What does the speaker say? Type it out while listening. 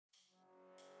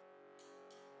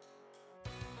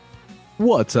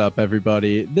What's up,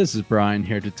 everybody? This is Brian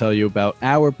here to tell you about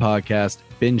our podcast,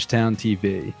 Bingetown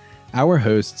TV. Our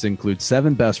hosts include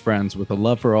 7 best friends with a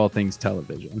love for all things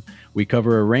television. We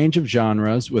cover a range of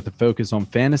genres with a focus on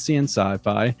fantasy and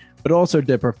sci-fi, but also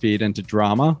dip our feet into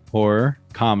drama, horror,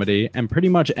 comedy, and pretty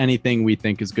much anything we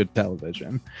think is good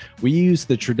television. We use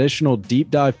the traditional deep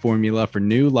dive formula for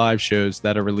new live shows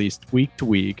that are released week to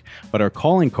week, but our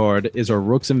calling card is our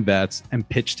Rooks and Vets and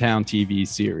Pitchtown TV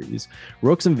series.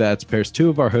 Rooks and Vets pairs 2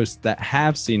 of our hosts that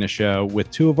have seen a show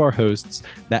with 2 of our hosts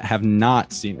that have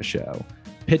not seen a show.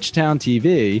 Pitchtown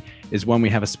TV is when we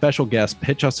have a special guest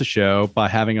pitch us a show by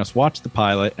having us watch the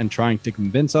pilot and trying to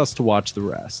convince us to watch the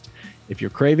rest. If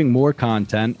you're craving more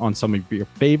content on some of your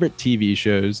favorite TV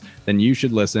shows, then you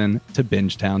should listen to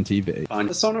Bingetown TV. Find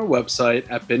us on our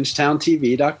website at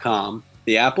bingetowntv.com,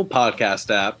 the Apple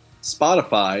Podcast app,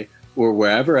 Spotify, or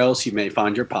wherever else you may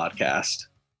find your podcast.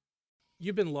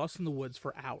 You've been lost in the woods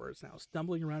for hours now,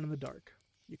 stumbling around in the dark.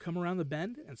 You come around the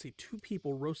bend and see 2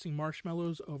 people roasting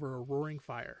marshmallows over a roaring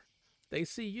fire. They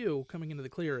see you coming into the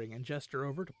clearing and gesture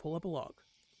over to pull up a log.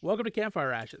 Welcome to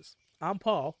Campfire Ashes. I'm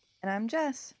Paul. And I'm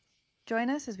Jess. Join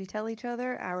us as we tell each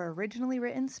other our originally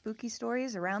written spooky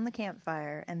stories around the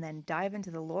campfire and then dive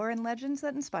into the lore and legends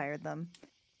that inspired them.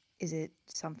 Is it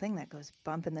something that goes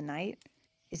bump in the night?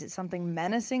 Is it something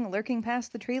menacing lurking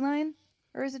past the tree line?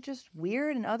 Or is it just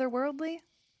weird and otherworldly?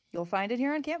 You'll find it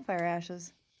here on Campfire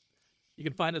Ashes. You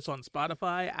can find us on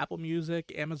Spotify, Apple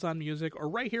Music, Amazon Music, or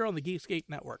right here on the Geekscape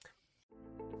Network.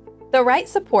 The right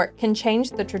support can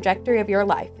change the trajectory of your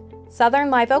life.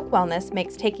 Southern Live Oak Wellness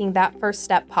makes taking that first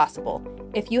step possible.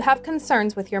 If you have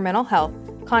concerns with your mental health,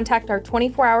 contact our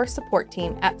 24-hour support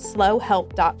team at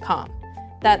slowhelp.com.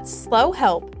 That's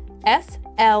slowhelp,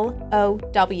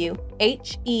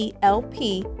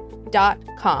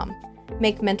 SLOWHELP.com.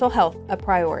 Make mental health a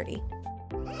priority.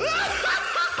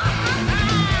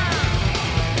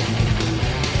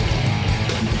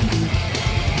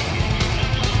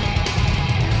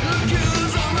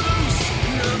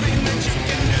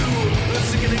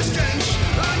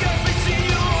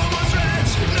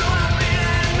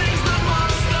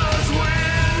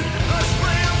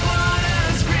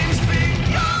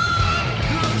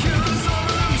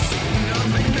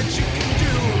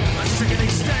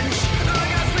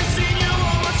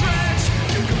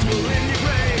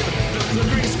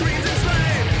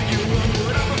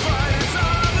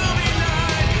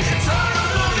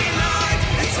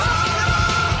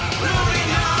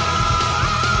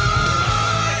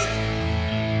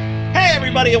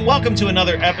 And welcome to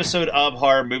another episode of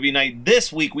Horror Movie Night.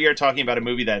 This week we are talking about a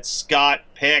movie that Scott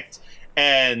picked,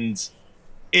 and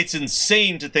it's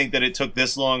insane to think that it took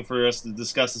this long for us to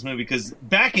discuss this movie, because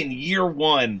back in year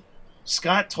 1,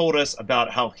 Scott told us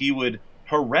about how he would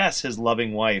harass his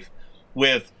loving wife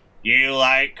with, "You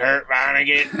like Kurt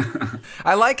Vonnegut?"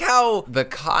 I like how the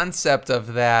concept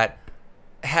of that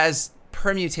has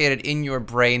permutated in your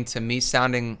brain to me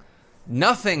sounding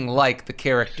nothing like the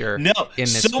character in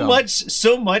this film.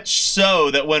 So much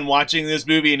so that when watching this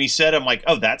movie and he said, I'm like,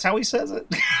 oh, that's how he says it?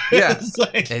 Yeah.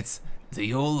 It's, do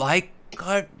you like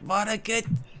Kurt Vonnegut?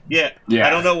 Yeah.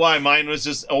 I don't know why. Mine was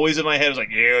just always in my head. It was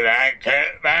like, you like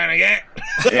Kurt Vonnegut?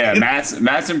 Yeah,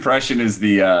 Matt's impression is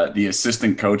the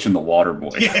assistant coach in The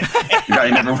Waterboy. Yeah. The guy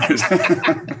never was.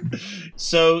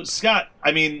 So, Scott,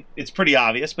 I mean, it's pretty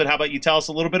obvious, but how about you tell us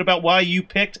a little bit about why you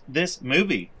picked this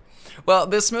movie? Well,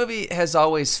 this movie has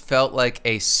always felt like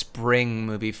a spring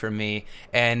movie for me,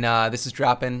 and this is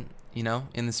dropping,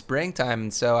 in the springtime,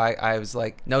 and so I was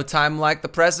like, no time like the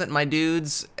present, my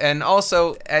dudes. And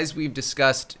also, as we've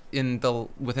discussed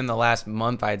within the last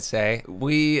month, I'd say,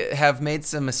 we have made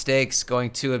some mistakes going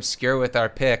too obscure with our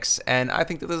picks, and I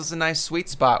think that this is a nice sweet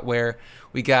spot where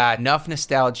we got enough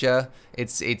nostalgia.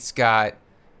 It's got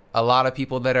a lot of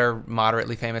people that are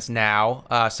moderately famous now,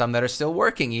 some that are still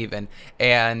working even.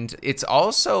 And it's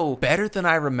also better than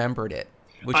I remembered it,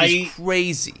 which is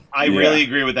crazy. I really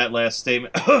agree with that last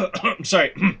statement. I'm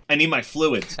sorry. I need my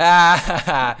fluids.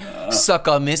 Suck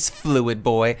on this, fluid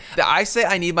boy. I say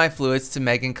I need my fluids to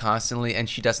Megan constantly, and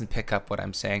she doesn't pick up what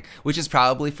I'm saying, which is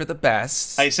probably for the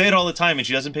best. I say it all the time, and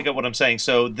she doesn't pick up what I'm saying.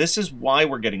 So this is why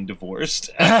we're getting divorced.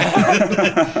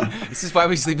 This is why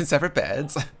we sleep in separate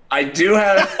beds. I do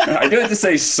have to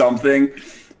say something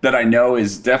that I know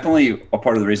is definitely a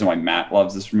part of the reason why Matt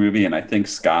loves this movie, and I think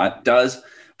Scott does.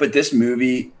 But this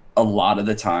movie, a lot of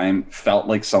the time, felt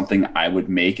like something I would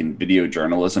make in video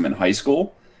journalism in high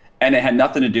school. And it had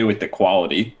nothing to do with the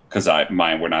quality, because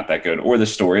mine were not that good, or the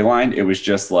storyline. It was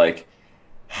just like,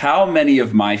 how many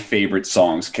of my favorite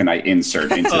songs can I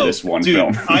insert into this one dude,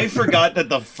 film? I forgot that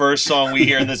the first song we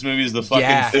hear in this movie is the fucking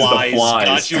Yeah. Flies. Is the Flies.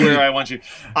 Got You Where I Want You.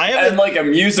 I And haven't. like a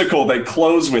musical, they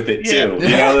close with it too. Yeah.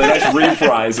 You know, the nice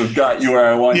reprise of "Got You Where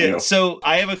I Want Yeah, You." so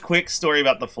I have a quick story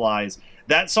about the Flies.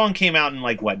 That song came out in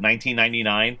like what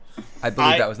 1999. I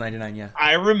believe that was 99. Yeah.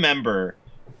 I remember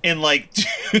in like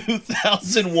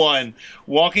 2001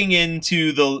 walking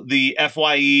into the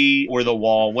FYE or the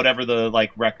Wall, whatever the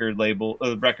like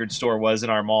record store was in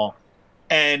our mall,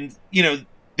 and you know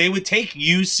they would take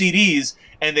used CDs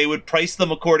and they would price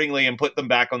them accordingly and put them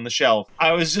back on the shelf.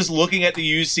 I was just looking at the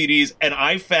used CDs and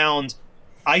I found,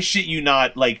 I shit you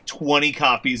not, like 20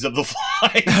 copies of the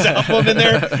Flies album in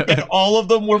there, and all of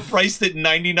them were priced at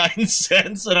 99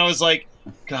 cents. And I was like,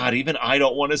 God, even I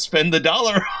don't want to spend the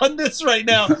 $1 on this right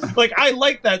now. Like, I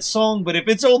like that song, but if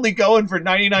it's only going for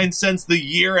 99 cents the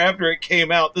year after it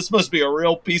came out, this must be a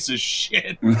real piece of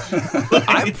shit.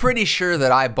 I'm pretty sure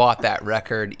that I bought that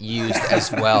record used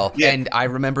as well, Yeah. and I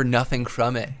remember nothing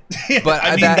from it. Yeah, But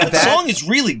I mean, that song is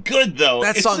really good, though.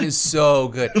 That It's song like- is so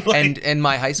good. Like- And in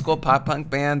my high school pop punk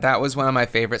band, that was one of my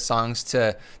favorite songs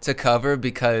to cover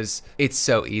because it's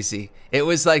so easy. It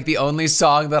was like the only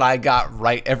song that I got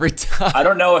right every time. I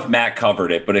don't know if Matt covered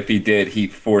it, but if he did, he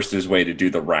forced his way to do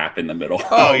the rap in the middle.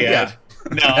 Oh, yeah.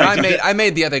 No, And I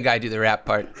made the other guy do the rap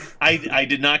part. I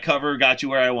did not cover Got You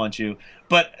Where I Want You,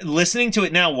 but listening to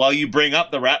it now while you bring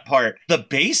up the rap part, the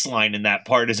bass line in that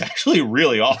part is actually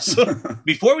really awesome.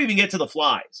 Before we even get to the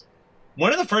Flies,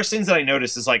 one of the first things that I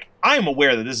noticed is like, I'm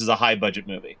aware that this is a high budget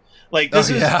movie. Like this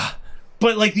is,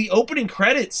 but like the opening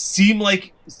credits seem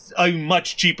like a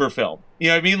much cheaper film. You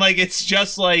know what I mean? Like it's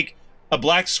just like a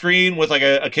black screen with like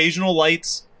occasional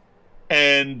lights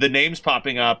and the names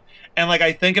popping up. And like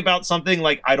I think about something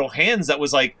like Idle Hands that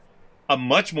was like a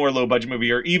much more low budget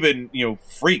movie, or even, you know,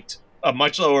 Freaked, a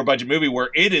much lower budget movie where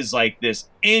it is like this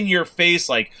in your face,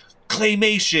 like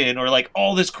claymation or like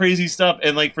all this crazy stuff.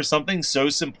 And like for something so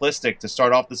simplistic to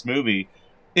start off this movie,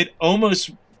 it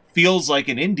almost feels like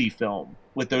an indie film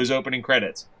with those opening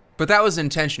credits. But that was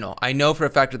intentional. I know for a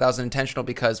fact that was intentional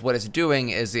because what it's doing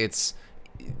is it's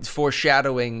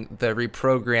foreshadowing the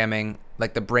reprogramming,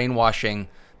 like the brainwashing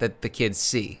that the kids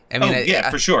see. I mean,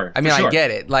 for sure. I mean, for sure. I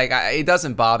get it. Like, it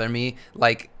doesn't bother me.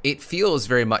 Like, it feels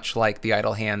very much like the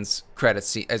Idle Hands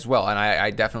credits as well. And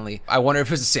I definitely, I wonder if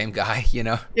it was the same guy, you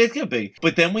know? It could be.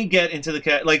 But then we get into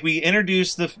the like we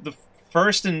introduce the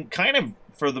first and kind of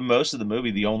for the most of the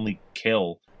movie the only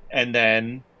kill, and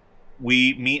then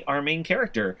we meet our main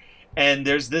character, and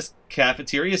there's this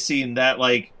cafeteria scene that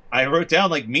like I wrote down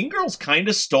like Mean Girls kind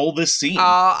of stole this scene.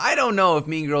 I don't know if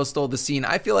Mean Girls stole the scene.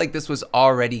 I feel like this was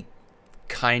already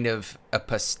kind of a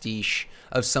pastiche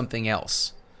of something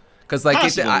else. Because like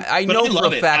I know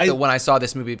for a fact that when I saw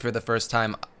this movie for the first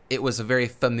time, it was a very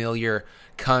familiar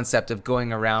concept of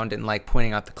going around and like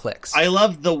pointing out the cliques. I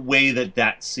love the way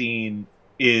that scene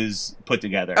is put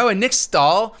together. Oh, and Nick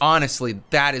Stahl, honestly,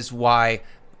 that is why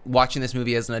watching this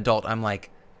movie as an adult, I'm like,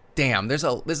 damn, this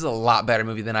is a lot better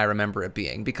movie than I remember it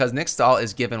being, because Nick Stahl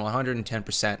is given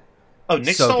 110%. Oh,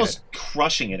 Nick Stahl is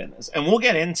crushing it in this. And we'll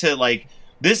get into like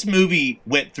this movie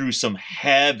went through some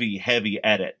heavy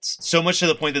edits. So much to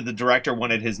the point that the director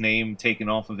wanted his name taken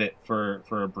off of it for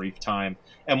a brief time.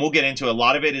 And we'll get into a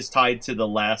lot of it is tied to the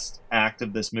last act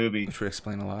of this movie. Which would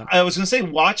explain a lot. I was going to say,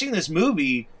 watching this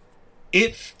movie,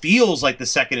 it feels like the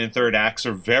second and third acts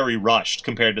are very rushed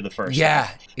compared to the first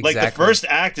act. Exactly. Like the first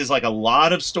act is like a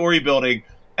lot of story building,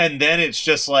 and then it's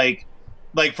just like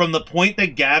from the point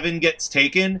that Gavin gets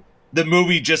taken, the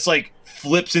movie just like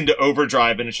flips into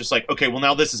overdrive, and it's just like, okay, well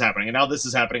now this is happening, and now this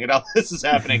is happening, and now this is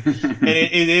happening. And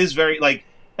it is very like,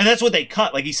 and that's what they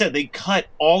cut. Like he said, they cut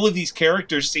all of these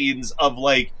character scenes of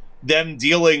like them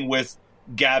dealing with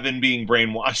Gavin being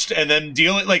brainwashed, and then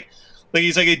dealing like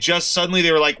he's like, it just suddenly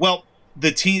they were like, well,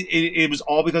 the teen, it was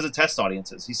all because of test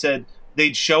audiences. He said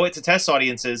they'd show it to test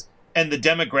audiences and the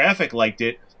demographic liked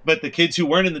it, but the kids who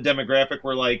weren't in the demographic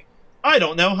were like, I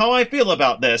don't know how I feel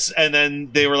about this. And then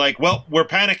they were like, well, we're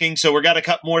panicking, so we're got to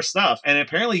cut more stuff. And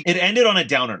apparently it ended on a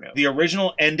downer note. The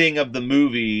original ending of the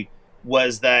movie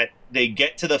was that they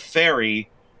get to the ferry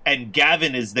and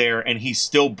Gavin is there and he's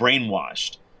still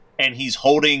brainwashed and he's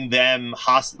holding them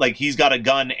like he's got a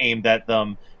gun aimed at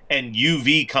them, and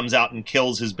UV comes out and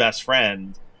kills his best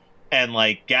friend. And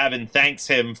like Gavin thanks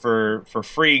him for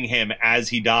freeing him as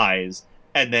he dies.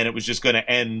 And then it was just going to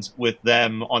end with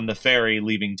them on the ferry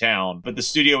leaving town. But the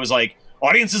studio was like,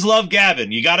 audiences love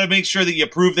Gavin. You got to make sure that you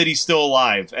prove that he's still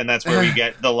alive. And that's where we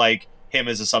get the like him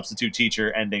as a substitute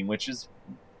teacher ending, which is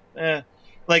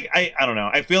like I don't know.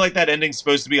 I feel like that ending's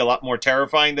supposed to be a lot more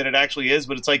terrifying than it actually is,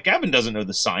 but it's like Gavin doesn't know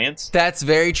the science. That's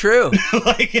very true.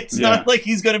 Like it's not like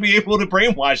he's going to be able to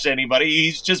brainwash anybody.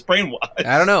 He's just brainwashed.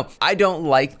 I don't know. I don't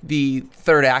like the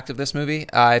third act of this movie.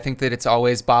 I think that it's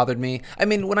always bothered me. I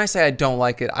mean, when I say I don't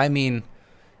like it, I mean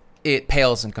it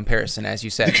pales in comparison, as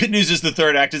you said. The good news is the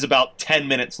third act is about 10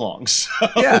 minutes long. So.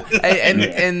 Yeah,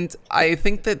 and I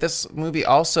think that this movie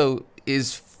also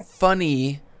is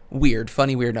funny weird,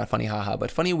 not funny haha,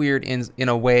 but funny weird in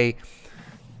a way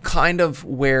kind of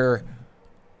where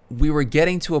we were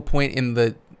getting to a point in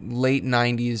the late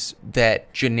 90s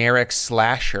that generic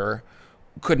slasher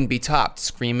couldn't be topped.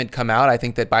 Scream had come out. I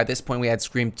think that by this point we had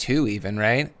Scream 2 even,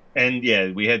 right? And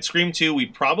yeah, we had Scream 2. We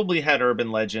probably had Urban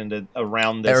Legend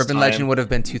around this Urban time. Legend would have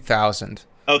been 2000.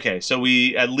 Okay, so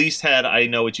we at least had I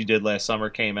Know What You Did Last Summer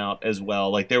came out as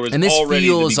well. Like there was and this already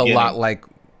feels the a lot like,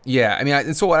 yeah. I mean,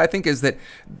 and so what I think is that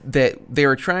they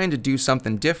were trying to do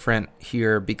something different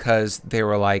here because they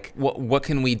were like, what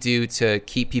can we do to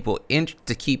keep people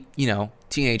to keep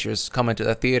teenagers coming to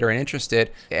the theater and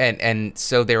interested, and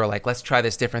so they were like, let's try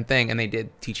this different thing, and they did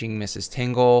Teaching Mrs.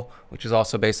 Tingle, which is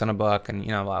also based on a book, and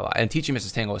blah, blah. And Teaching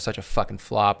Mrs. Tingle was such a fucking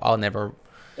flop. I'll never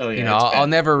I'll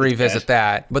never revisit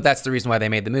that. But that's the reason why they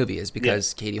made the movie, is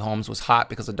because Katie Holmes was hot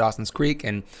because of Dawson's Creek,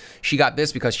 and she got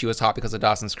this because she was hot because of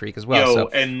Dawson's Creek as well.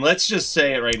 And let's just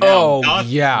say it right now.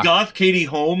 Goth Katie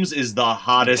Holmes is the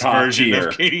hottest version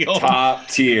of Katie Holmes. Top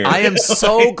tier. I am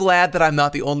so glad that I'm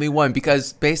not the only one,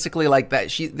 because basically like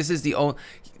that,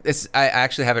 I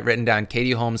actually have it written down.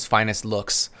 Katie Holmes' finest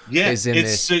looks is in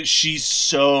this. She's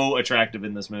so attractive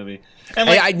in this movie. And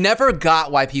I never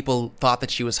got why people thought that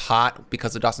she was hot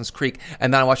because of Dawson's Creek,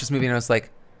 and then I watched this movie and I was like,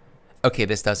 okay,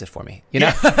 this does it for me.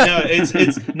 No,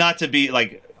 it's not to be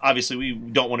like, obviously we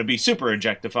don't want to be super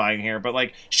objectifying here, but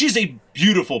like she's a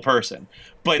beautiful person.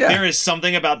 But there is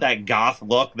something about that goth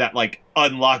look that like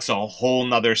unlocks a whole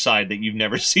nother side that you've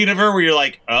never seen of her, where you're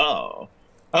like, oh.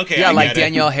 Okay, yeah, like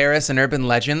Danielle Harris in Urban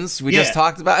Legends. We just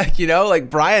talked about, like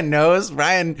Brian knows.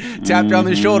 Brian tapped her on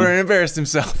the shoulder and embarrassed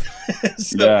himself.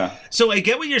 So I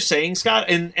get what you're saying, Scott,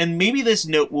 and maybe this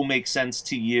note will make sense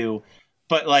to you,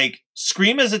 but like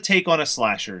Scream is a take on a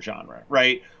slasher genre,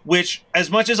 right? Which,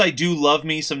 as much as I do love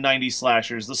me some 90s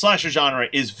slashers, the slasher genre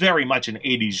is very much an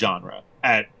 80s genre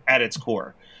at its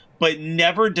core. But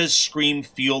never does Scream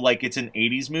feel like it's an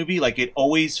 80s movie. Like it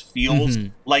always feels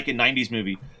like a 90s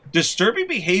movie. Disturbing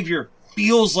Behavior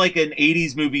feels like an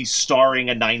 80s movie starring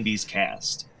a 90s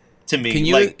cast to me. Can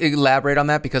you elaborate on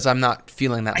that? Because I'm not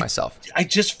feeling that myself. I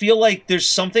just feel like there's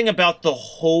something about the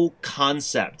whole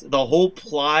concept, the whole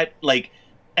plot, like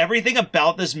everything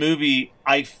about this movie.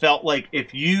 I felt like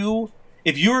if you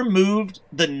removed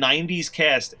the 90s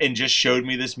cast and just showed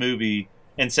me this movie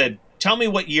and said, tell me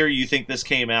what year you think this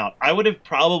came out, I would have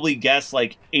probably guessed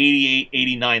like 88,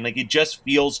 89. Like it just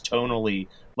feels tonally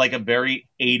like a very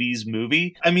 80s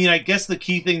movie. I mean, I guess the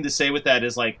key thing to say with that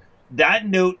is like that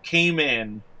note came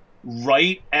in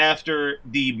right after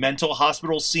the mental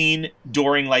hospital scene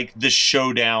during like the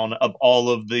showdown of all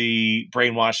of the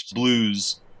brainwashed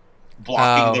blues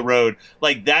blocking the road.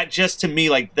 Like that, just to me,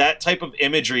 like that type of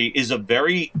imagery is a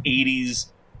very 80s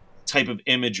type of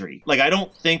imagery. Like I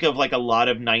don't think of like a lot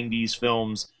of 90s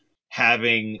films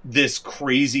having this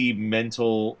crazy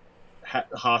mental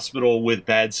hospital with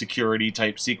bad security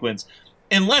type sequence,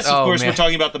 unless of course we're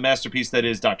talking about the masterpiece that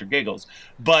is Dr. Giggles.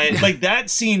 But like that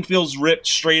scene feels ripped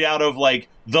straight out of like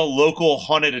the local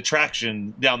haunted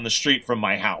attraction down the street from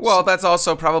my house. Well, that's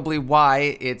also probably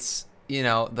why it's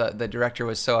the director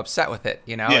was so upset with it.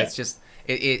 It's just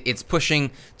it's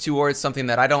pushing towards something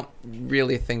that I don't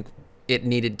really think it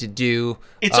needed to do.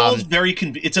 It's all very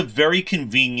it's a very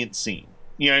convenient scene.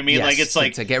 You know what I mean? Yes, like it's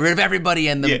like to get rid of everybody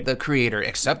and the creator,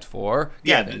 except for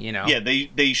Gavin,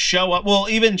 they show up. Well,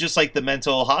 even just like the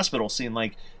mental hospital scene,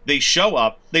 like they show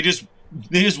up, they just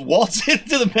waltz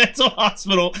into the mental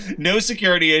hospital, no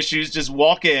security issues, just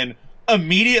walk in,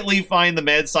 immediately find the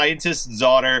mad scientist's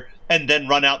daughter, and then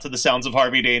run out to the sounds of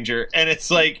Harvey Danger. And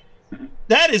it's like,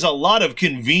 that is a lot of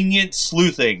convenient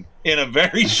sleuthing in a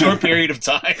very short period of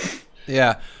time.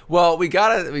 Yeah. Well, we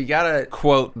gotta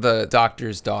quote the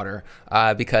doctor's daughter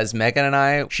because Megan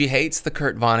and she hates the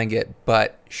Kurt Vonnegut,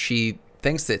 but she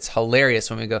thinks it's hilarious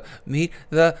when we go, meet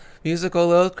the musical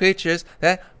little creatures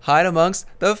that hide amongst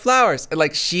the flowers. And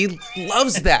like, she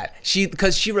loves that.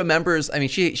 Because she remembers, I mean,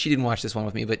 she didn't watch this one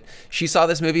with me, but she saw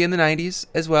this movie in the 90s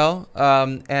as well.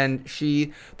 And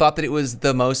she thought that it was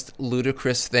the most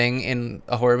ludicrous thing in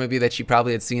a horror movie that she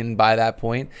probably had seen by that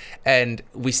point. And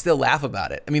we still laugh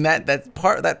about it. I mean,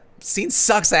 that scene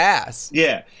sucks ass.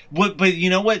 Yeah. But you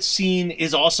know what scene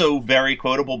is also very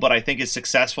quotable, but I think is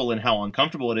successful in how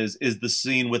uncomfortable it is the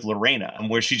scene with Lorena,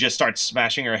 where she just starts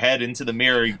smashing her head into the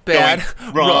mirror. Bad,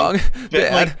 going, wrong,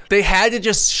 bad. Like, they had to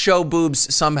just show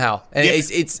boobs somehow, and Yeah.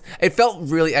 it felt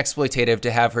really exploitative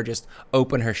to have her just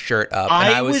open her shirt up.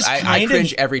 And I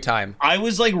cringe every time. I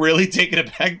was like really taken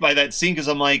aback by that scene because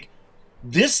I'm like,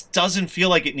 this doesn't feel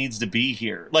like it needs to be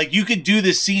here. Like, you could do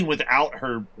this scene without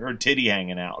her titty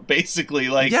hanging out, basically.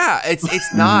 Like, Yeah,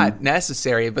 it's not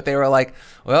necessary, but they were like,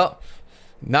 well,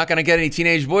 not gonna get any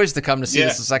teenage boys to come to see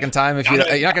this a second time if you're not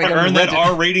gonna get earn them that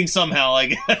R rating somehow, I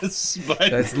guess. But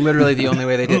That's literally the only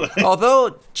way they did.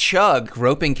 Although Chug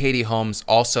groping Katie Holmes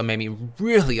also made me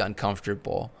really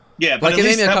uncomfortable. yeah, but Like, at it made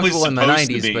least me that was uncomfortable in the supposed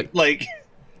to 90s, be. but- Like,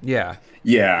 Yeah.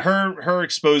 Yeah. her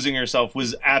exposing herself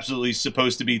was absolutely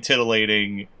supposed to be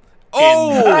titillating.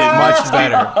 Oh, much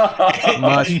better.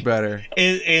 Much better.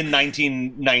 In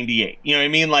 1998. You know what I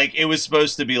mean? Like, it was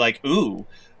supposed to be like, ooh,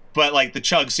 but like the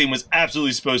Chug scene was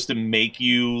absolutely supposed to make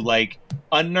you like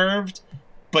unnerved,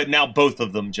 but now both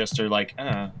of them just are like,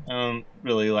 I don't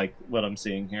really like what I'm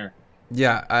seeing here.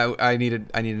 Yeah, I need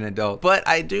an adult. But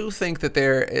I do think that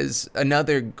there is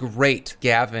another great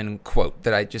Gavin quote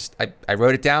that I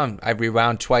wrote it down. I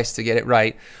rewound twice to get it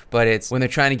right, but it's when they're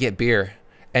trying to get beer.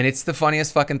 And it's the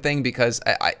funniest fucking thing because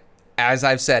I as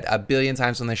I've said a billion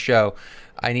times on the show,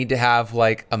 I need to have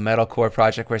like a metalcore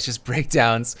project where it's just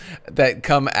breakdowns that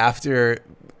come after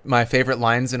my favorite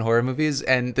lines in horror movies,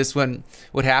 and this one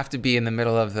would have to be in the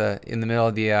middle of the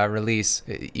release.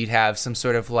 You'd have some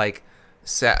sort of like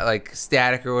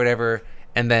static or whatever,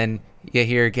 and then you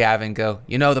hear Gavin go,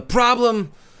 the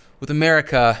problem with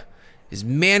America is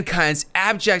mankind's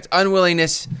abject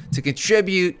unwillingness to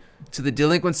contribute to the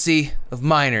delinquency of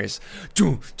minors.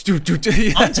 I'm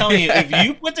telling you, if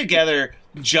you put together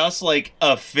just like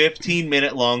a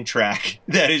 15-minute long track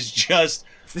that is just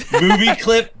movie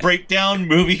clip, breakdown,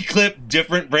 movie clip,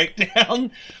 different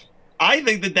breakdown, I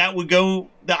think that would go,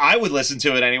 that I would listen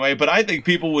to it anyway, but I think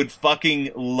people would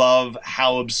fucking love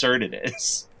how absurd it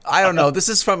is. I don't know. This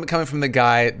is coming from the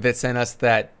guy that sent us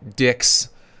that Dick's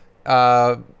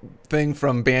thing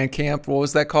from Bandcamp. What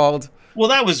was that called? Well,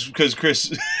 that was because Chris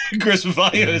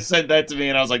Vaglio sent that to me,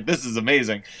 and I was like, "This is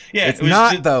amazing." Yeah, it's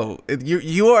not though.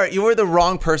 You are the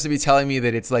wrong person to be telling me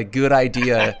that it's like good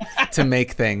idea to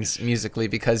make things musically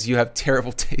because you have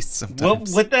terrible taste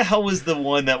sometimes. What the hell was the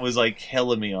one that was like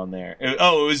killing me on there? It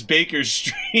was Baker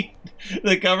Street,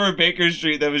 the cover of Baker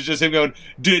Street that was just him going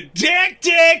dick.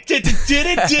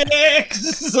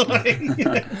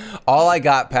 All I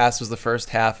got past was the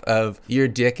first half of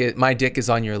my dick is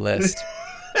on your list.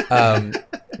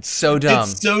 It's so dumb.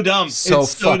 It's so dumb. So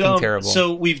it's fucking dumb. terrible.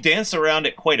 So we've danced around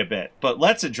it quite a bit, but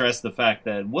let's address the fact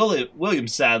that William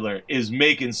Sadler is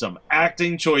making some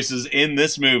acting choices in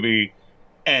this movie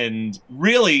and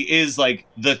really is like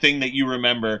the thing that you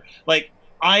remember. Like,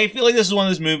 I feel like this is one of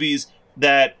those movies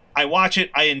that I watch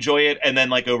it, I enjoy it, and then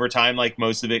like over time, like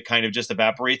most of it kind of just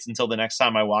evaporates until the next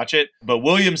time I watch it. But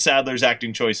William Sadler's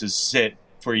acting choices sit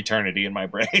for eternity in my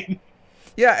brain.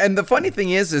 Yeah, and the funny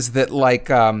thing is that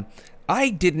like I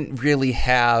didn't really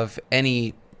have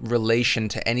any relation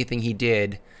to anything he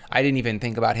did. I didn't even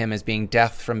think about him as being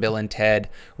Death from Bill and Ted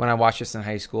when I watched this in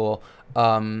high school,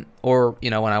 or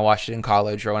when I watched it in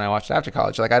college or when I watched it after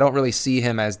college. Like, I don't really see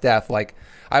him as Death. Like,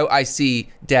 I see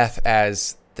Death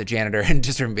as the janitor in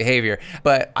Disturbing Behavior.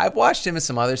 But I've watched him in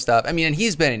some other stuff. I mean, and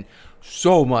he's been in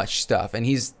so much stuff, and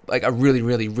he's like a really,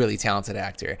 really, really talented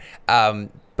actor.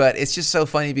 But it's just so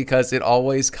funny because it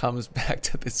always comes back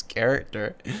to this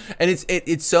character, and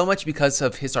it's so much because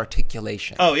of his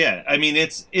articulation. Oh yeah, I mean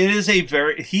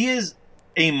he is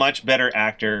a much better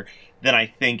actor than I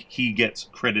think he gets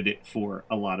credited for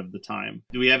a lot of the time.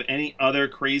 Do we have any other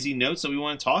crazy notes that we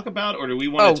want to talk about, or do we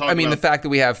want to talk? The fact that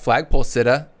we have Flagpole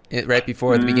Sitta right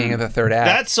before the beginning of the third act.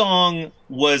 That song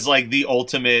was like the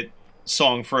ultimate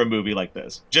song for a movie like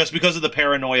this, just because of the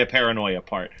paranoia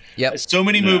part. Yep. So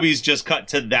many movies just cut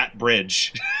to that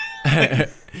bridge.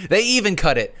 They even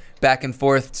cut it back and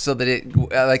forth so that it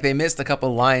like they missed a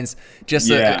couple lines. Just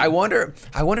so, I wonder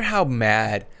how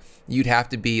mad you'd have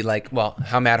to be, like, well,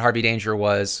 how mad Harvey Danger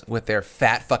was with their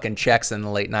fat fucking checks in the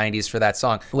late 90s for that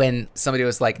song, when somebody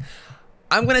was like,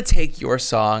 I'm gonna take your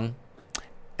song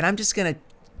and I'm just gonna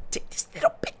take this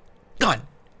little bit. Gone.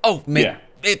 Oh man. Yeah.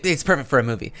 It's perfect for a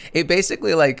movie. It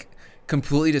basically like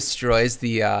completely destroys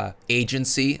the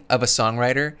agency of a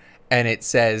songwriter, and it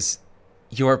says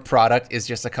your product is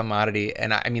just a commodity.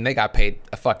 And I mean, they got paid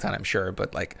a fuck ton, I'm sure,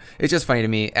 but like, it's just funny to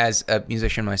me as a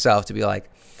musician myself to be like,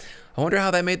 I wonder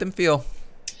how that made them feel.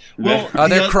 Well,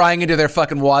 they're crying into their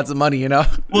fucking wads of money, you know?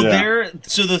 Well,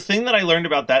 so the thing that I learned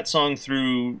about that song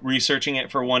through researching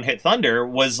it for One Hit Thunder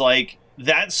was like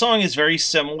that song is very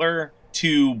similar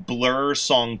to Blur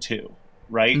Song 2,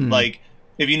 right? Like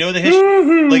if you know the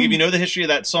history of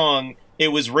that song, it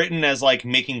was written as like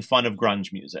making fun of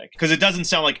grunge music because it doesn't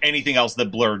sound like anything else that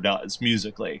Blur does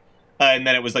musically. And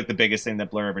then it was like the biggest thing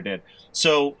that Blur ever did.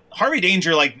 So Harvey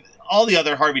Danger, like all the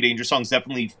other Harvey Danger songs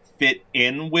definitely fit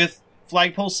in with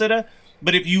Flagpole Sitta.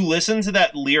 But if you listen to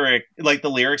that lyric, like the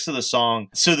lyrics of the song,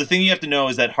 so the thing you have to know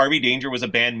is that Harvey Danger was a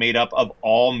band made up of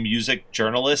all music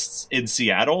journalists in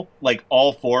Seattle. Like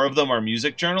all 4 of them are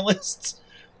music journalists.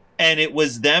 And it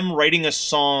was them writing a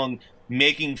song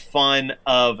making fun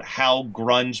of how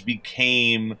grunge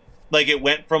became, like it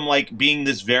went from like being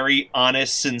this very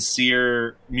honest,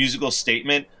 sincere musical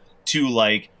statement to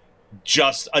like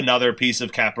just another piece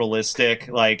of capitalistic,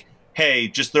 like, hey,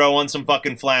 just throw on some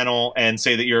fucking flannel and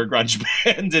say that you're a grunge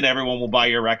band and everyone will buy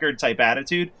your record type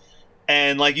attitude.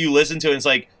 And like you listen to it, it's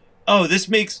like, oh, this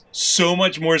makes so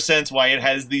much more sense why it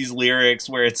has these lyrics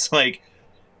where it's like,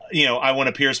 you know, I want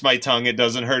to pierce my tongue, it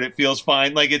doesn't hurt, it feels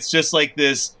fine. Like it's just like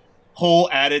this whole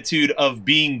attitude of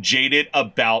being jaded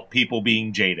about people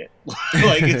being jaded.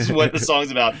 Like it's what the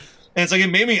song's about. And it's like, it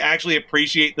made me actually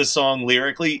appreciate the song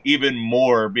lyrically even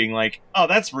more, being like, oh,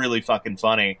 that's really fucking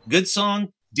funny. Good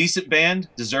song, decent band,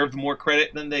 deserved more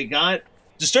credit than they got.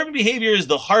 Disturbing Behavior is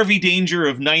the Harvey Danger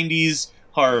of 90s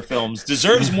horror films.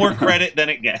 Deserves more credit than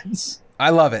it gets.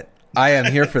 I love it. I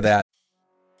am here for that.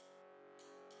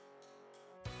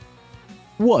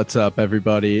 What's up,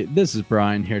 everybody? This is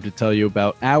Brian here to tell you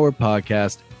about our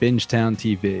podcast, Bingetown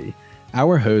TV.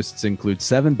 Our hosts include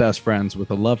 7 best friends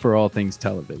with a love for all things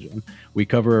television. We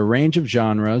cover a range of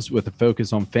genres with a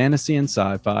focus on fantasy and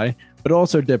sci-fi, but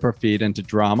also dip our feet into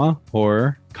drama,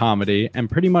 horror, comedy,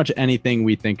 and pretty much anything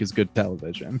we think is good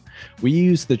television. We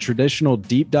use the traditional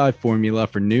deep dive formula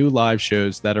for new live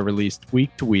shows that are released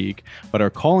week to week, but our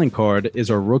calling card is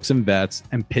our Rooks and Vets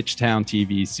and Pitchtown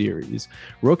TV series.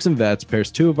 Rooks and Vets pairs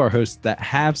 2 of our hosts that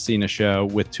have seen a show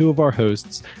with 2 of our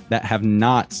hosts that have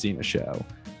not seen a show.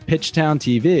 Pitchtown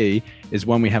TV is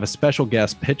when we have a special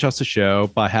guest pitch us a show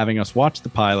by having us watch the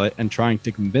pilot and trying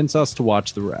to convince us to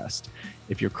watch the rest.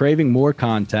 If you're craving more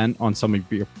content on some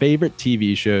of your favorite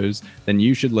TV shows, then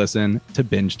you should listen to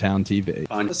Bingetown TV.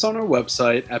 Find us on our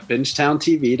website at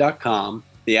bingetowntv.com,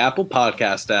 the Apple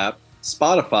Podcast app,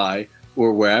 Spotify,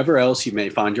 or wherever else you may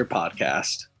find your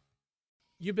podcast.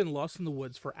 You've been lost in the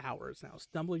woods for hours now,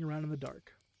 stumbling around in the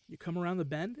dark. You come around the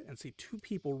bend and see 2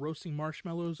 people roasting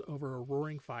marshmallows over a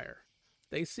roaring fire.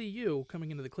 They see you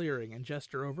coming into the clearing and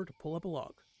gesture over to pull up a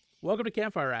log. Welcome to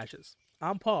Campfire Ashes.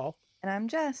 I'm Paul. And I'm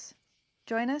Jess.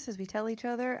 Join us as we tell each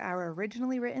other our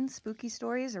originally written spooky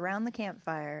stories around the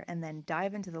campfire and then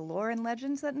dive into the lore and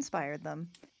legends that inspired them.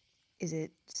 Is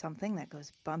it something that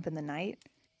goes bump in the night?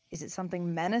 Is it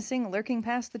something menacing lurking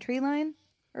past the tree line?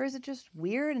 Or is it just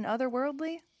weird and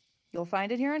otherworldly? You'll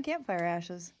find it here on Campfire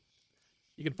Ashes.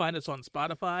 You can find us on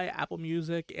Spotify, Apple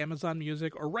Music, Amazon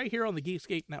Music, or right here on the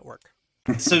Geekscape Network.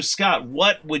 So, Scott,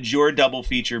 what would your double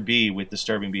feature be with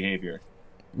Disturbing Behavior?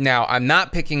 Now, I'm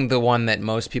not picking the one that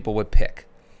most people would pick.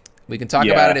 We can talk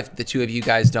about it if the 2 of you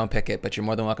guys don't pick it, but you're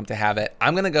more than welcome to have it.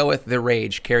 I'm going to go with The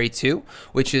Rage, Carrie 2,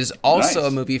 which is also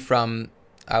a movie from,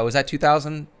 was that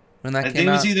 2000 when that came out? I think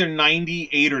it was either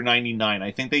 98 or 99.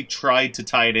 I think they tried to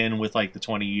tie it in with like the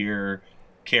 20-year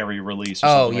Carrie release or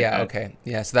something like that. Okay.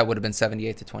 Yeah, so that would have been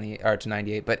 78 to 28 or to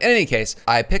 98. But in any case,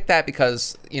 I picked that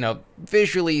because, you know,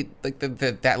 visually, like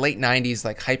that late 90s,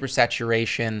 like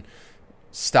hypersaturation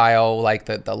style, like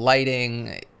the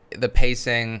lighting, the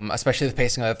pacing, especially the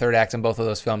pacing of the third act in both of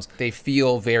those films, they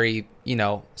feel very, you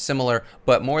know, similar.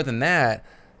 But more than that,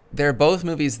 they're both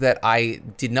movies that I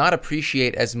did not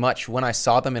appreciate as much when I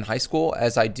saw them in high school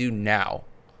as I do now.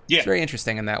 Yeah. It's very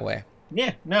interesting in that way.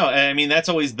 Yeah, no, I mean, that's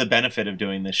always the benefit of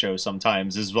doing this show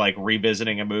sometimes, is like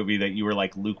revisiting a movie that you were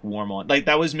like lukewarm on. Like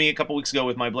that was me a couple weeks ago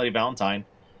with My Bloody Valentine.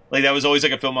 Like that was always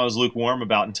like a film I was lukewarm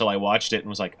about until I watched it and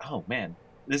was like, oh man,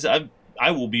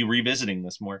 I will be revisiting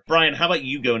this more. Brian, how about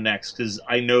you go next? Because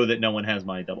I know that no one has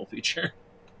my double feature.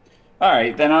 All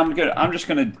right, then I'm just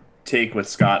gonna take what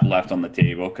Scott left on the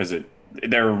table because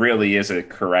there really is a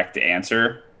correct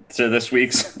answer to this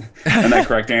week's, and that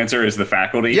correct answer is The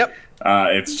Faculty. Yep.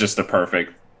 It's just a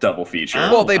perfect double feature.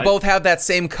 Well, they both have that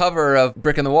same cover of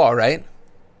Brick in the Wall, right?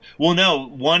 Well, no,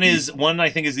 one I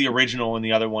think is the original, and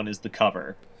the other one is the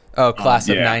cover. Oh, Class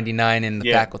of 99 and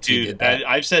The Faculty dude, did that.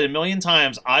 I've said a million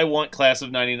times, I want Class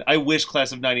of 99. I wish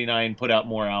Class of 99 put out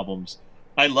more albums.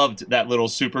 I loved that little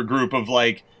super group of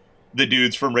like the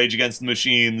dudes from Rage Against the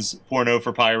Machines, Porno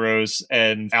for Pyros,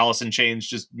 and Alice in Chains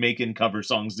just making cover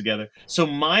songs together. So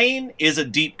mine is a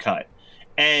deep cut.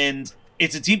 And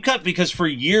it's a deep cut because for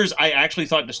years I actually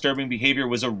thought Disturbing Behavior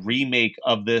was a remake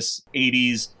of this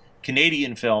 80s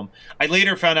Canadian film. I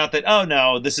later found out that, oh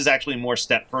no, this is actually more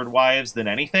Stepford Wives than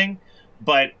anything.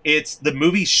 But it's the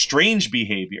movie Strange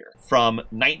Behavior from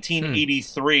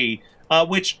 1983,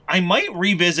 which I might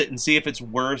revisit and see if it's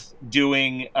worth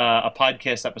doing a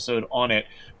podcast episode on it.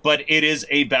 But it is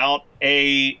about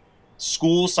a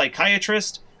school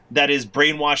psychiatrist that is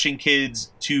brainwashing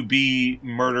kids to be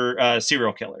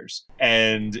serial killers.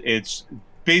 And it's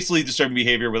basically Disturbing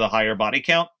Behavior with a higher body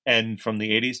count and from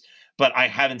the 80s. But I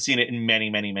haven't seen it in many,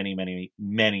 many, many, many,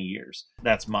 many years.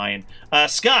 That's mine.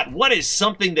 Scott, what is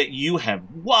something that you have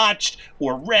watched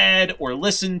or read or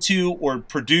listened to or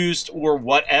produced or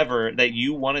whatever that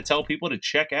you want to tell people to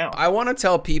check out? I want to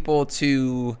tell people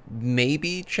to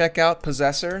maybe check out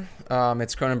Possessor.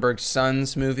 It's Cronenberg's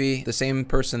son's movie. The same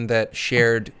person that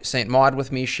shared Saint Maud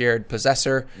with me shared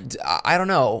Possessor. I don't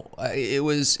know. It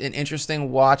was an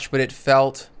interesting watch, but it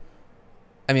felt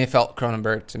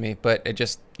Cronenberg to me, but it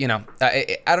just,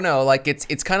 I don't know, like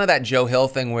it's kind of that Joe Hill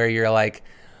thing where you're like,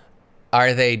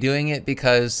 are they doing it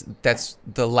because that's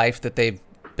the life that they've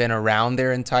been around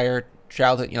their entire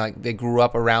childhood, like they grew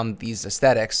up around these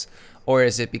aesthetics, or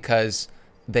is it because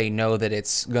they know that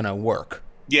it's gonna work?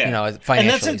 Yeah,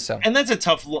 financially. And that's a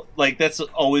tough, like that's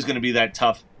always going to be that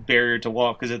tough barrier to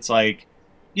walk, because it's like,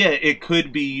 yeah, it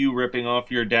could be you ripping off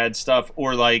your dad's stuff,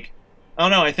 or like, I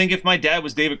don't know. I think if my dad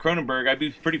was David Cronenberg, I'd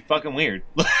be pretty fucking weird.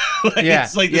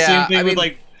 It's like the same thing with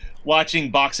like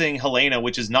watching Boxing Helena,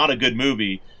 which is not a good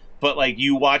movie, but like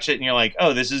you watch it and you're like,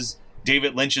 oh, this is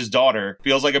David Lynch's daughter.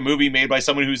 Feels like a movie made by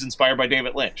someone who's inspired by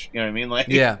David Lynch. You know what I mean? Like,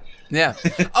 yeah.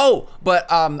 Oh, but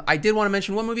I did want to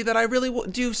mention one movie that I really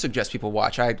do suggest people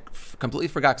watch. I completely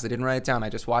forgot because I didn't write it down. I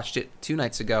just watched it 2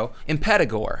 nights ago.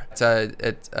 Impetigore. It's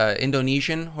a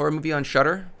Indonesian horror movie on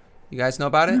Shudder. You guys know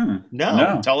about it?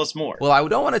 No. Tell us more. Well, I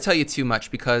don't want to tell you too much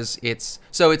because it's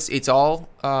all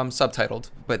subtitled,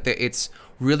 but it's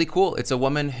really cool. It's a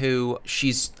woman who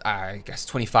she's, I guess,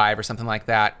 25 or something like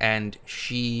that, and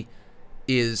she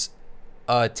is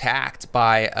attacked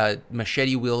by a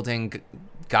machete-wielding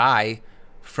guy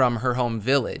from her home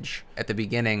village at the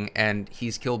beginning, and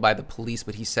he's killed by the police,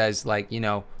 but he says, like,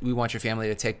 we want your family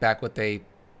to take back what they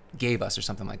gave us or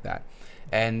something like that.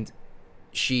 And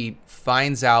she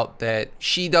finds out that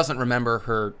she doesn't remember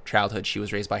her childhood. She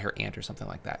was raised by her aunt or something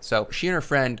like that. So she and her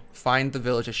friend find the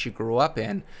village that she grew up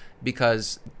in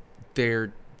because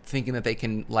they're thinking that they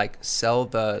can like sell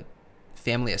the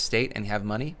family estate and have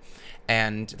money.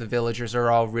 And the villagers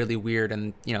are all really weird,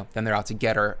 and then they're out to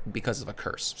get her because of a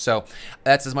curse. So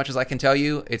that's as much as I can tell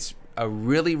you. It's a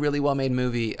really, really well-made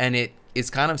movie, and it is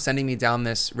kind of sending me down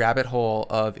this rabbit hole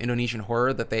of Indonesian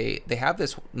horror that they have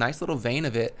this nice little vein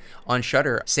of it on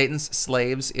Shudder. Satan's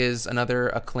Slaves is another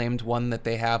acclaimed one that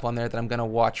they have on there that I'm going to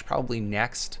watch probably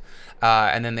next.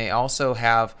 And then they also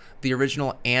have the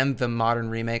original and the modern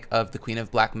remake of The Queen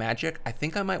of Black Magic. I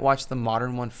think I might watch the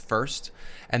modern one first,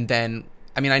 and then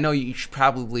I know you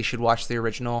probably should watch the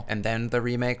original and then the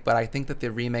remake, but I think that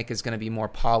the remake is going to be more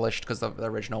polished because the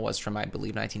original was from, I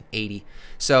believe, 1980.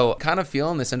 So kind of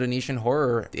feeling this Indonesian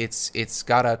horror. It's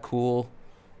got a cool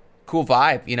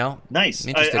vibe, Nice.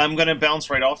 I'm going to bounce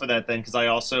right off of that then, because I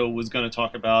also was going to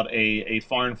talk about a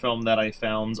foreign film that I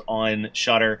found on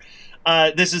Shudder.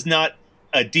 This is not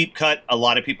a deep cut. A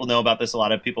lot of people know about this. A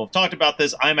lot of people have talked about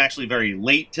this. I'm actually very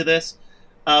late to this.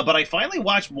 But I finally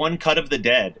watched One Cut of the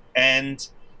Dead, and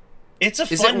it's a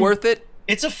fun... Is it worth it?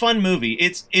 It's a fun movie.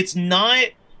 It's not...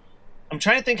 I'm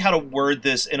trying to think how to word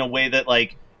this in a way that,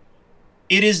 like,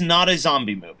 it is not a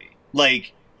zombie movie.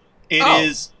 Like, it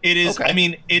is... Okay. I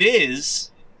mean, it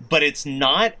is, but it's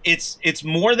not. It's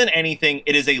more than anything,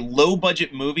 it is a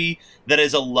low-budget movie that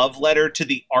is a love letter to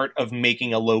the art of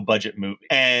making a low-budget movie.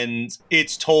 And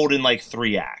it's told in, like,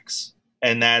 3 acts.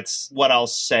 And that's what I'll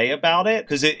say about it,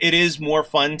 because it is more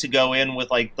fun to go in with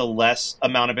like the less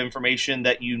amount of information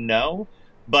that you know.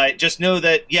 But just know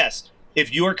that, yes,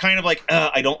 if you're kind of like,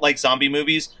 I don't like zombie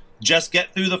movies, just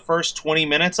get through the first 20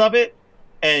 minutes of it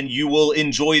and you will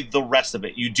enjoy the rest of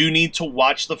it. You do need to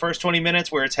watch the first 20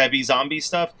 minutes where it's heavy zombie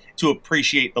stuff to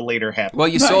appreciate the later half. Well,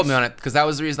 you sold me on it, because that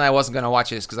was the reason I wasn't going to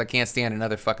watch it, is because I can't stand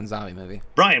another fucking zombie movie.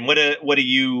 Brian, what do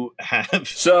you have?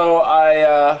 So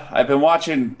I've been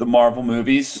watching the Marvel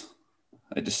movies.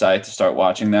 I decided to start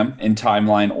watching them in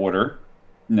timeline order.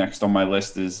 Next on my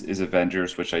list is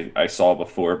Avengers, which I saw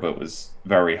before but was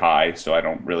very high, so I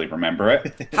don't really remember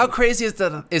it. How crazy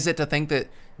is it to think that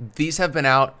these have been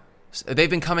out They've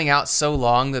been coming out so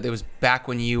long that it was back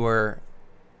when you were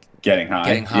getting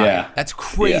high. Yeah. That's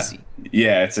crazy.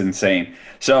 Yeah, it's insane.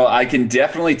 So I can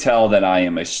definitely tell that I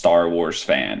am a Star Wars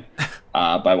fan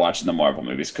by watching the Marvel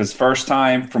movies. Because first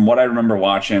time, from what I remember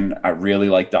watching, I really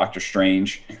like Doctor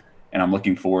Strange, and I'm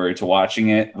looking forward to watching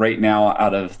it. Right now,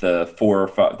 out of the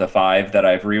the 5 that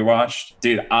I've rewatched,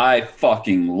 dude, I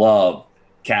fucking love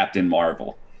Captain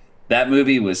Marvel. That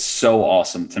movie was so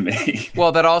awesome to me.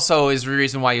 Well, that also is the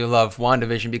reason why you love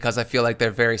WandaVision, because I feel like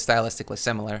they're very stylistically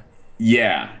similar.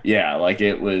 Yeah, like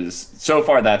it was, so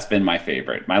far that's been my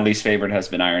favorite. My least favorite has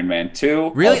been Iron Man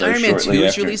 2. Really? Iron Man 2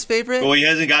 is your least favorite? Well, he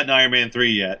hasn't gotten Iron Man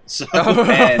 3 yet. So.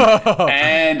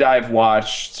 and I've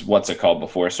watched, what's it called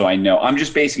before, so I know. I'm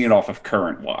just basing it off of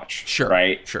current watch. Sure.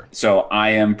 Right? Sure. So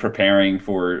I am preparing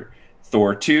for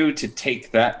Thor 2 to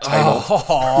take that title.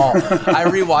 I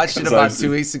rewatched it about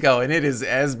 2 weeks ago, and it is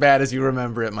as bad as you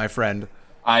remember it, my friend.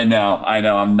 I know.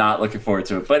 I'm not looking forward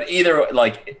to it. But either,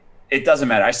 like, it doesn't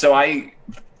matter.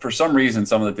 For some reason,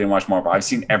 someone that didn't watch Marvel, I've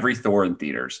seen every Thor in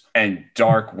theaters, and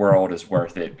Dark World is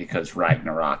worth it because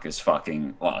Ragnarok is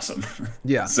fucking awesome.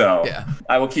 Yeah. So yeah.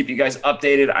 I will keep you guys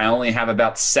updated. I only have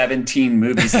about 17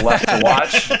 movies left to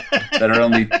watch that are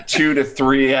only 2 to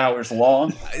 3 hours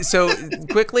long. So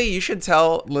quickly, you should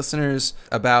tell listeners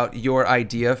about your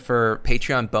idea for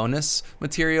Patreon bonus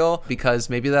material, because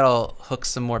maybe that'll hook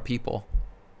some more people.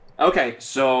 Okay,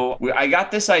 so I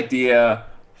got this idea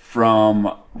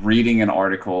from reading an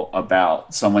article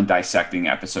about someone dissecting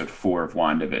episode 4 of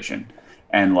WandaVision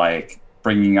and like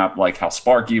bringing up like how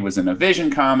Sparky was in a Vision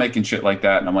comic and shit like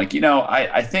that. And I'm like,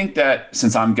 I think that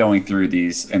since I'm going through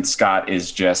these and Scott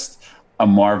is just a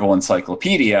Marvel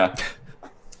encyclopedia,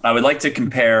 I would like to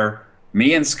compare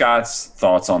me and Scott's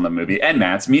thoughts on the movie and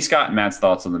Scott and Matt's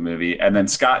thoughts on the movie, and then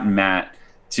Scott and Matt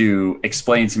to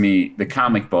explain to me the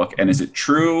comic book, and is it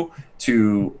true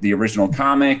to the original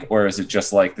comic, or is it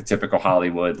just like the typical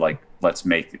Hollywood, like let's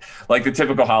make like the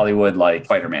typical Hollywood like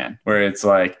Spider-Man, where it's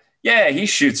like, yeah, he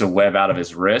shoots a web out of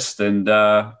his wrist, and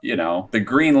the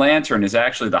Green Lantern is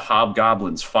actually the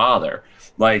Hobgoblin's father.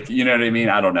 Like, you know what I mean?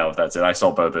 I don't know if that's it. I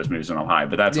saw both those movies when I'm high,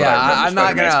 but that's what I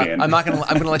remember. I'm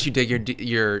gonna let you dig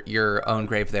your own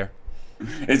grave there.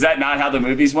 Is that not how the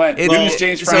movies went? Who was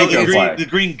James Franco play? The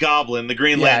Green Goblin, the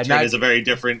Green Lantern is a very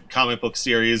different comic book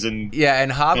series, and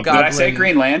and Hobgoblin. Did I say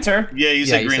Green Lantern? Yeah, you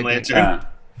said Green Lantern.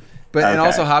 But and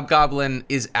also Hobgoblin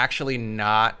is actually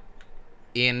not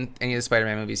in any of the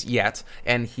Spider-Man movies yet,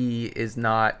 and he is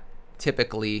not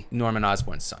typically Norman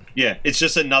Osborn's son. Yeah, it's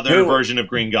just another version of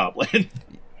Green Goblin.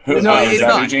 It's not. No. Hey,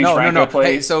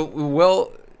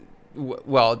 so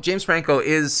James Franco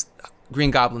is Green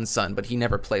Goblin's son, but he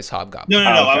never plays Hobgoblin. No.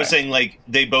 I was saying like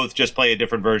they both just play a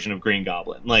different version of Green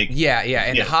Goblin. Like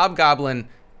and Hobgoblin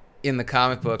in the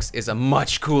comic books is a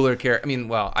much cooler character. I mean,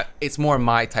 it's more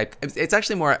my type. It's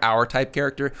actually more our type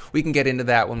character. We can get into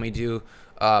that when we do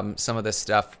some of this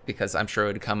stuff, because I'm sure it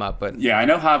would come up. But yeah, I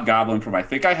know Hobgoblin from, I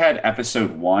think I had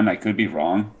episode 1. I could be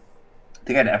wrong. I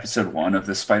think I had episode 1 of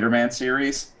the Spider-Man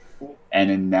series,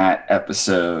 and in that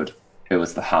episode, it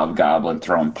was the Hobgoblin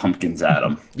throwing pumpkins at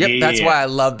him. Yep, that's why I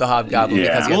love the Hobgoblin,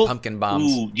 because he had pumpkin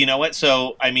bombs. Ooh, you know what?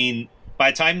 So, I mean, by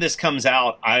the time this comes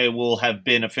out, I will have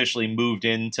been officially moved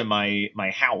into my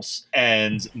house.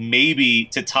 And maybe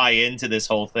to tie into this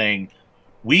whole thing,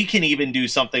 we can even do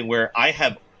something where I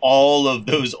have all of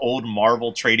those old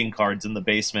Marvel trading cards in the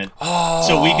basement. Oh.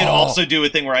 So we can also do a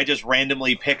thing where I just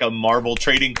randomly pick a Marvel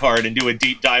trading card and do a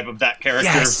deep dive of that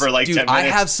character for like 10 minutes. I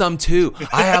have some too.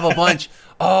 I have a bunch.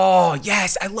 Oh,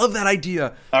 yes. I love that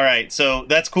idea. All right. So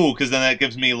that's cool, because then that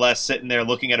gives me less sitting there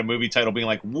looking at a movie title being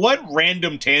like, what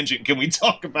random tangent can we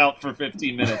talk about for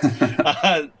 15 minutes?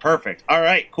 Perfect. All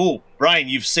right, cool. Brian,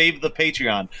 you've saved the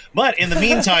Patreon. But in the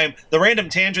meantime, the random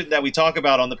tangent that we talk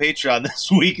about on the Patreon this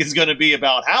week is going to be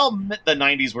about how the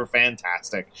 90s were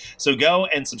fantastic. So go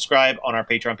and subscribe on our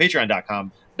Patreon,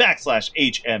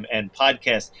 patreon.com/HMN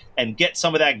podcast, and get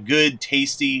some of that good,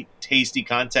 tasty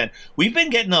content. We've been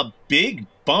getting a big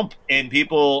bump in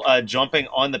people jumping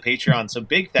on the Patreon. So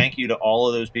big thank you to all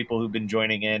of those people who've been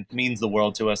joining in. It means the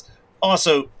world to us.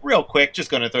 Also, real quick,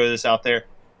 just going to throw this out there.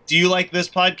 Do you like this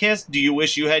podcast? Do you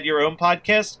wish you had your own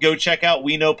podcast? Go check out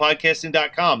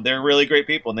WeKnowPodcasting.com. They're really great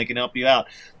people and they can help you out.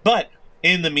 But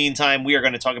in the meantime, we are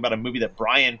going to talk about a movie that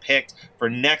Brian picked for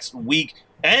next week.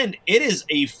 And it is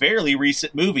a fairly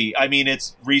recent movie. I mean,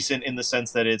 it's recent in the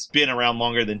sense that it's been around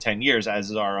longer than 10 years, as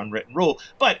is our unwritten rule.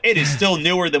 But it is still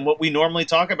newer than what we normally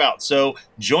talk about. So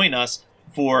join us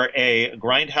for a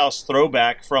Grindhouse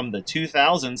throwback from the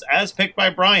 2000s, as picked by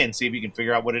Brian. See if you can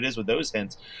figure out what it is with those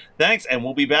hints. Thanks, and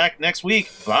we'll be back next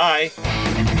week. Bye.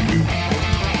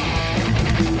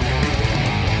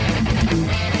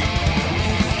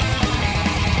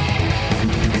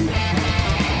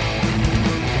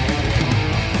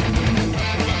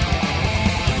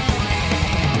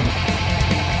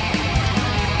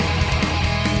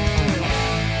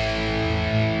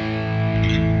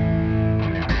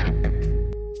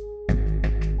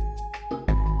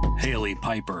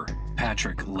 Piper,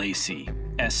 Patrick Lacey,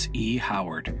 S.E.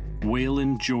 Howard,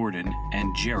 Waylon Jordan,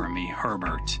 and Jeremy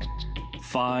Herbert.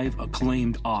 5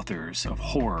 acclaimed authors of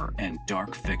horror and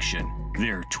dark fiction.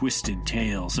 Their twisted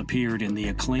tales appeared in the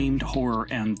acclaimed horror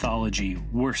anthology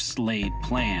Worst Laid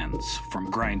Plans from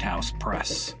Grindhouse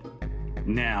Press.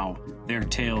 Now, their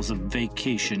tales of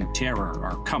vacation terror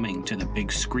are coming to the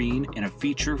big screen in a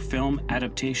feature film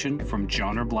adaptation from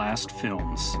Genre Blast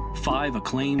Films. 5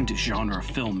 acclaimed genre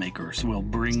filmmakers will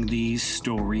bring these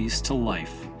stories to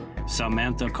life.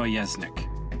 Samantha Koyesnik,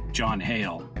 John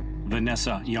Hale,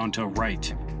 Vanessa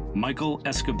Yonta-Wright, Michael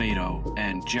Escobedo,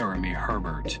 and Jeremy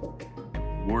Herbert.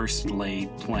 Worst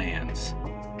Laid Plans.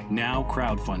 Now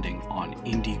crowdfunding on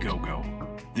Indiegogo.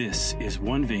 This is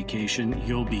one vacation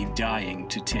you'll be dying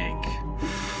to take.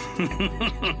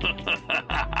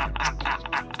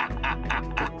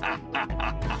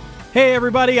 Hey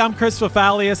everybody, I'm Chris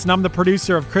Fafalius, and I'm the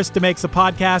producer of Krista Makes a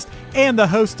Podcast and the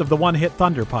host of the One Hit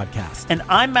Thunder podcast. And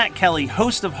I'm Matt Kelly,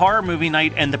 host of Horror Movie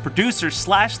Night and the producer /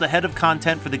 the head of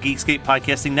content for the Geekscape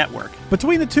Podcasting Network.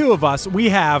 Between the two of us, we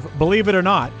have, believe it or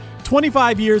not,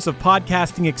 25 years of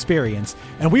podcasting experience,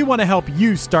 and we want to help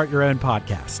you start your own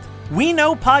podcast. We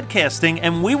know podcasting,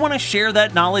 and we want to share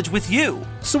that knowledge with you.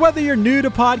 So whether you're new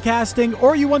to podcasting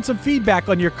or you want some feedback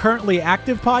on your currently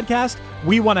active podcast,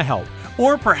 we want to help.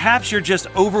 Or perhaps you're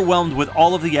just overwhelmed with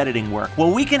all of the editing work.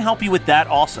 Well, we can help you with that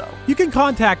also. You can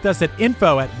contact us at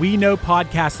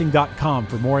info@weknowpodcasting.com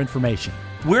for more information.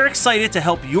 We're excited to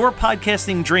help your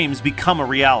podcasting dreams become a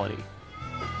reality.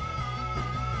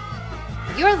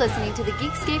 You're listening to the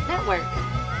Geekscape Network.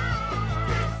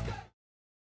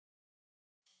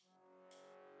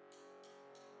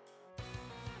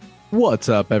 What's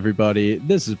up, everybody?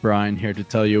 This is Brian here to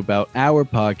tell you about our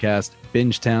podcast,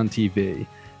 Bingetown TV.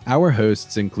 Our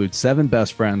hosts include 7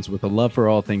 best friends with a love for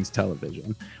all things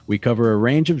television. We cover a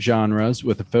range of genres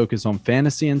with a focus on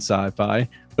fantasy and sci-fi,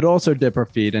 but also dip our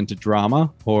feet into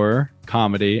drama, horror,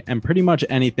 comedy, and pretty much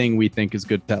anything we think is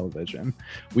good television.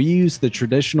 We use the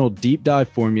traditional deep dive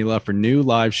formula for new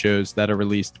live shows that are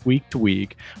released week to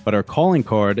week, but our calling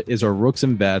card is our Rooks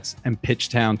and Vets and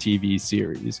Pitchtown TV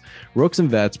series. Rooks and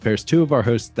Vets pairs 2 of our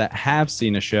hosts that have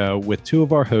seen a show with 2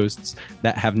 of our hosts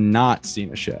that have not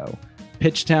seen a show.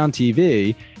 Pitchtown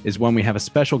TV is when we have a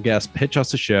special guest pitch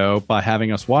us a show by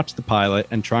having us watch the pilot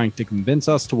and trying to convince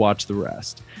us to watch the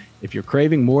rest. If you're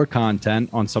craving more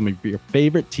content on some of your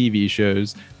favorite TV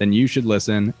shows, then you should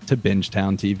listen to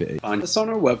Bingetown TV. Find us on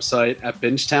our website at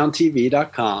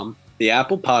bingetowntv.com, the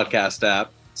Apple Podcast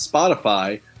app,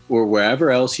 Spotify, or wherever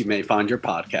else you may find your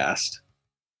podcast.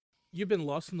 You've been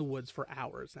lost in the woods for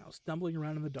hours now, stumbling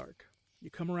around in the dark. You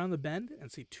come around the bend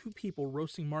and see 2 people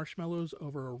roasting marshmallows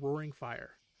over a roaring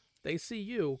fire. They see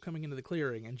you coming into the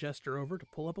clearing and gesture over to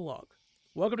pull up a log.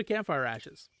 Welcome to Campfire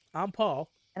Ashes. I'm Paul.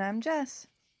 And I'm Jess.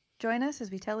 Join us as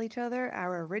we tell each other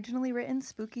our originally written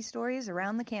spooky stories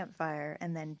around the campfire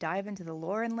and then dive into the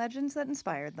lore and legends that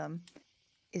inspired them.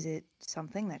 Is it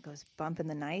something that goes bump in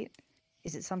the night?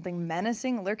 Is it something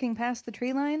menacing lurking past the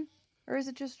tree line? Or is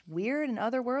it just weird and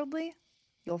otherworldly?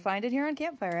 You'll find it here on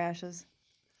Campfire Ashes.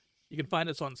 You can find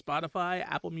us on Spotify,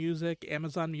 Apple Music,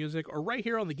 Amazon Music, or right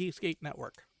here on the Geekscape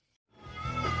Network.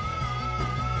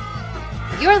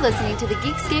 You're listening to the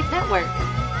Geekscape Network.